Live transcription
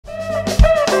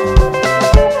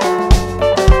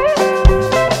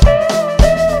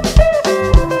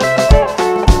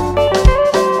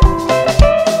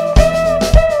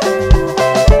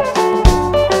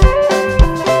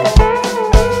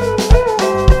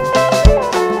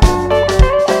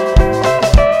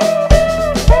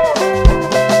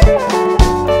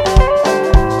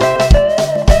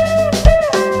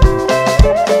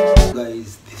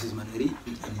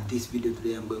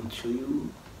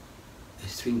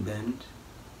string bend.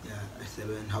 Yeah,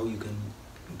 A7, how you can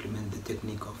implement the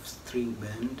technique of string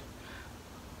bend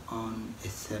on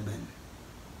A7.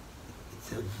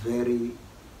 It's a very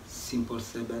simple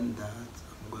 7 that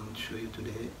I'm going to show you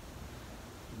today,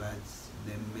 but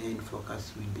the main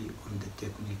focus will be on the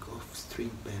technique of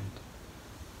string bend.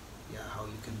 Yeah, how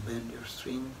you can bend your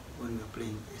string when you're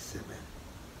playing A7.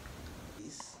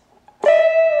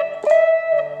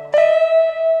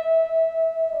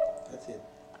 That's it.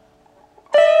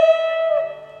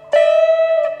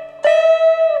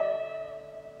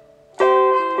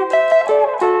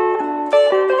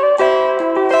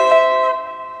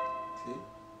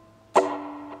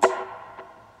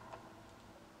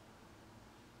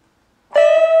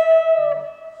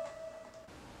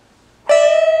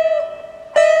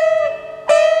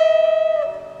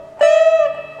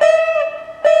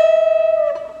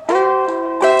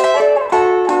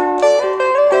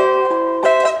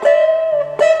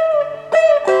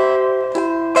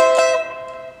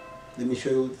 Let me show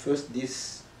you first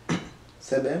this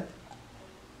Sebene,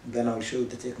 then I'll show you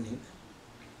the technique.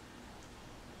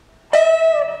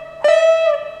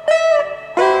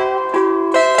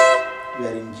 We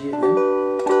are in G again,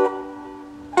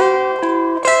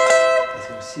 as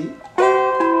you see.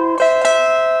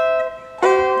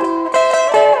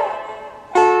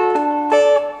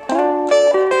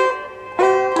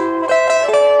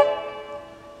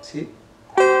 See?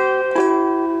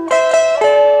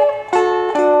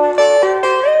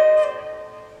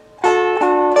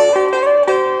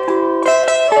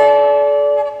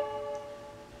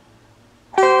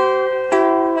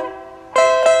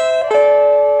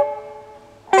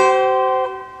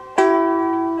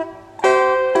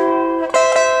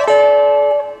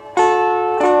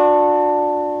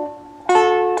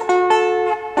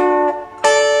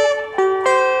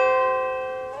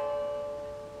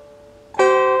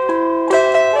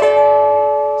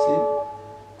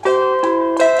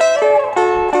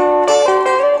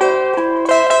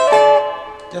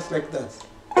 Just like that.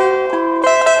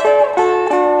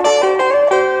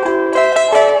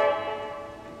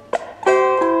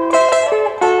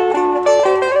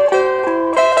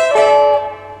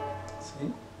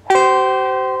 See?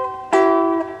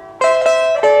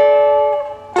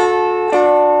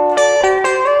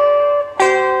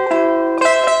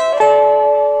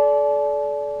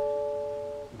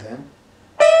 Then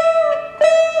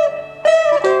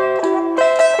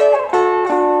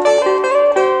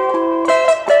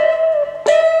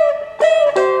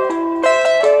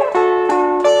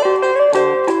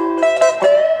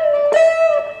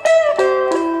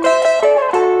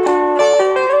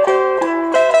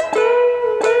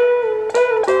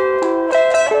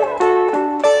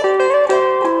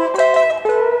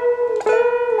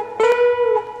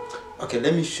okay,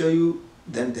 let me show you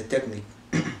then the technique.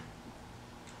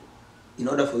 In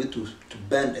order for you to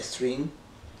bend a string,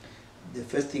 the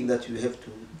first thing that you have to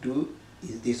do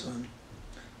is this one.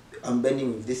 I'm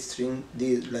bending with this string,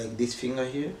 like this finger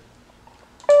here.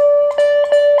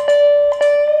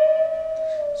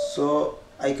 So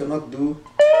I cannot do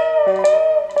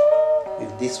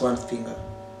with this one finger.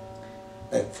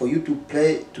 Like for you to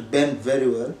bend very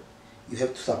well, you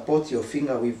have to support your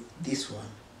finger with this one.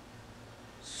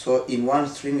 So in one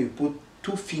string you put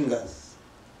two fingers,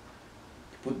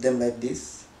 you put them like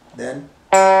this, then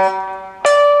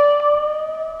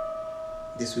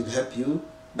this will help you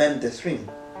bend the string.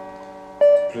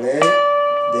 Play,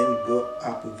 then go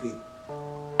up with it.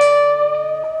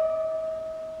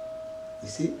 You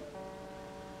see?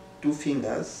 Two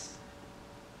fingers,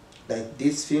 like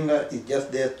this finger is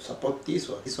just there to support this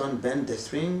one. This one bend the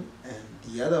string and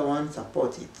the other one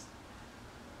support it.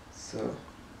 So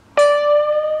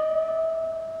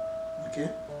okay.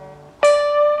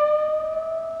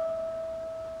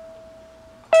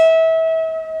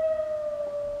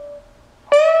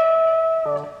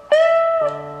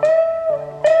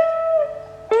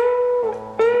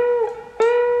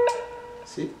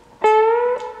 See?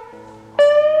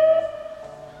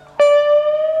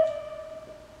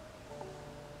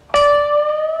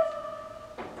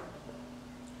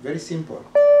 Very simple.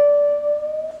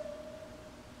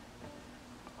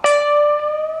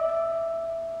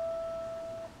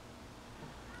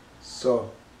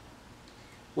 So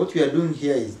what we are doing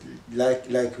here is like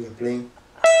we are playing.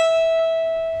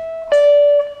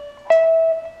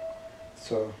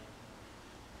 So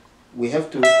we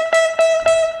have to,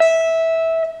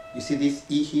 you see this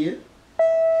E here,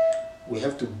 we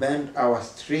have to bend our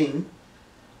string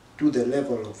to the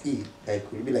level of E, like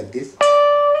it will be like this,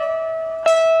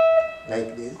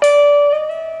 like this.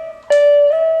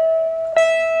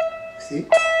 See?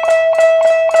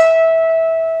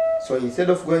 So instead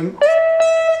of going,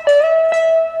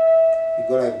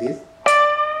 this.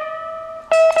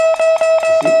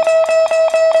 You see?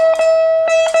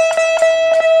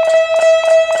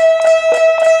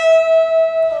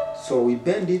 So we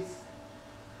bend it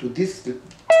to this. See?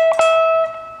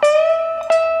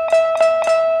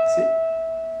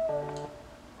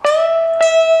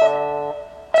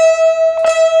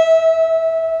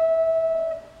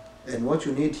 And what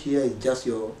you need here is just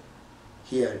your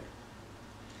hearing.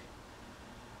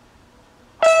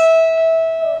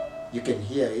 You can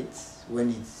hear it when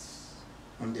it's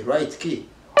on the right key.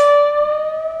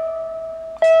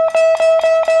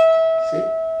 See?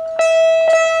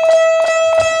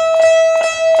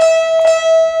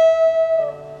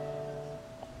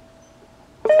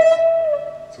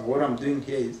 So what I'm doing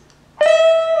here is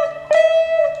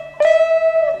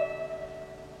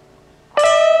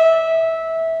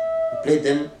play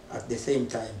them at the same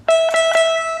time.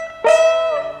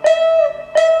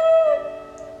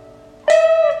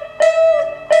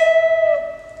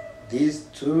 These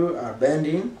two are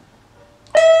bending,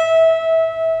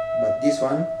 but this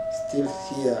one still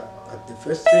here at the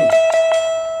first string.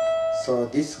 So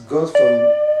this goes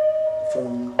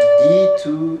from D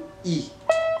to E.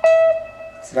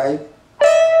 It's like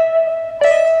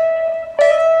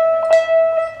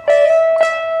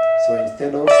so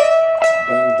instead of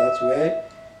going that way,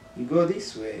 you go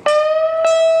this way.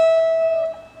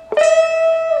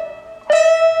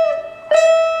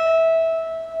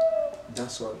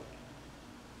 That's all.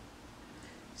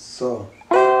 So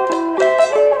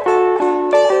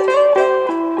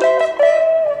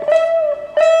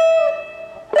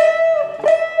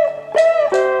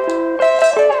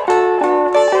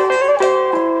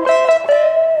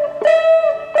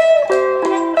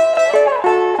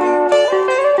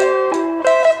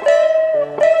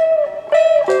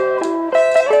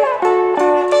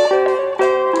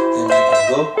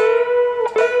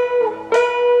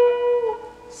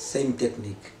same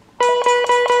technique.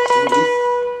 See this?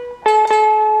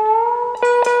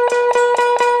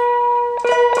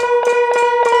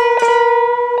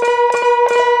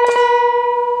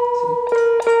 See?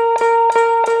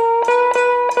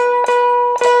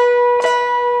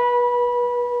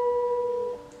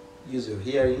 Use your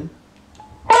hearing.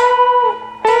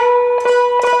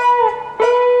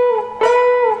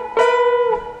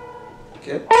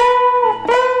 Okay.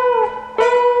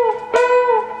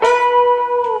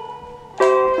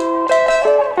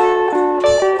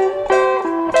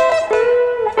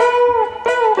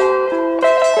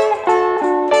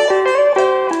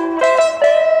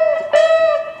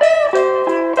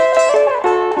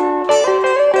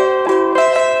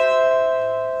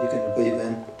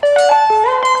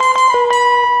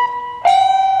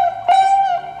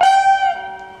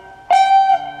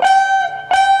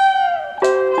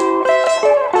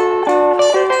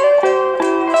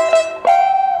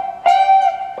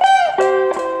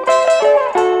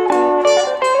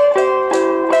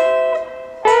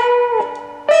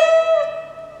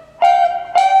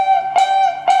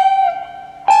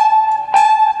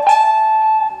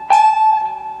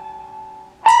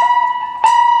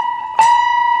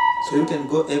 So you can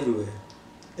go everywhere.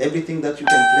 Everything that you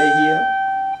can play here,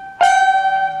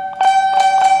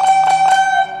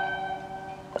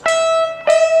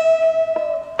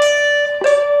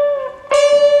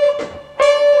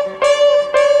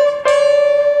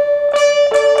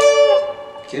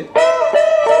 okay.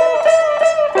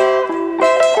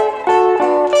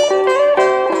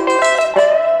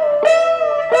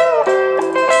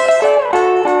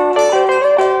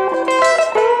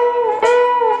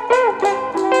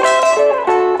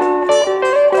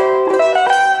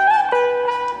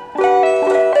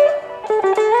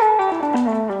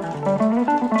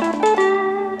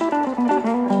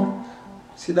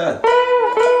 See that?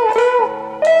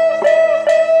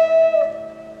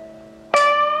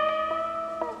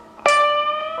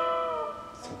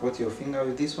 Support your finger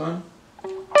with this one,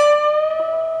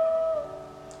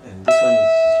 and this one is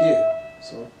here.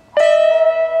 So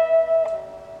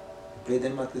play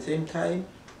them at the same time.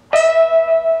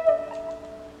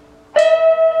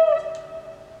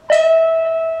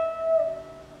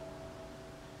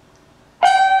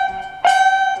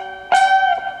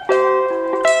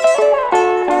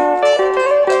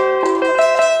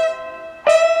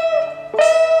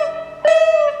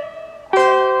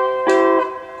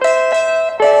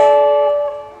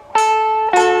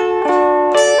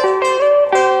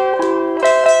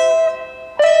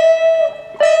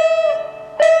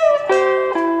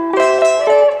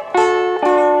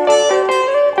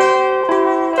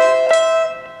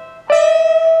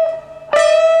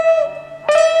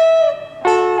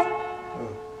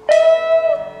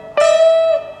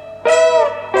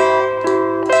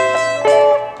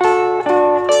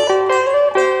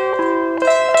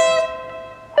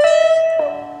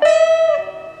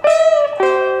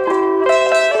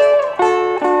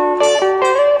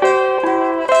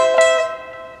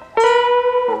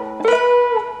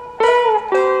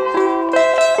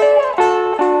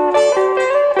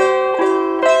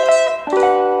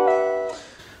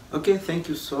 Okay, thank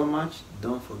you so much.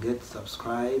 Don't forget to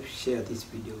subscribe, share this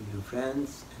video with your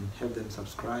friends and have them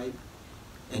subscribe,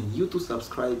 and you to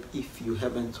subscribe if you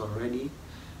haven't already.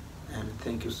 And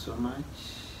thank you so much,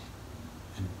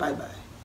 and bye bye.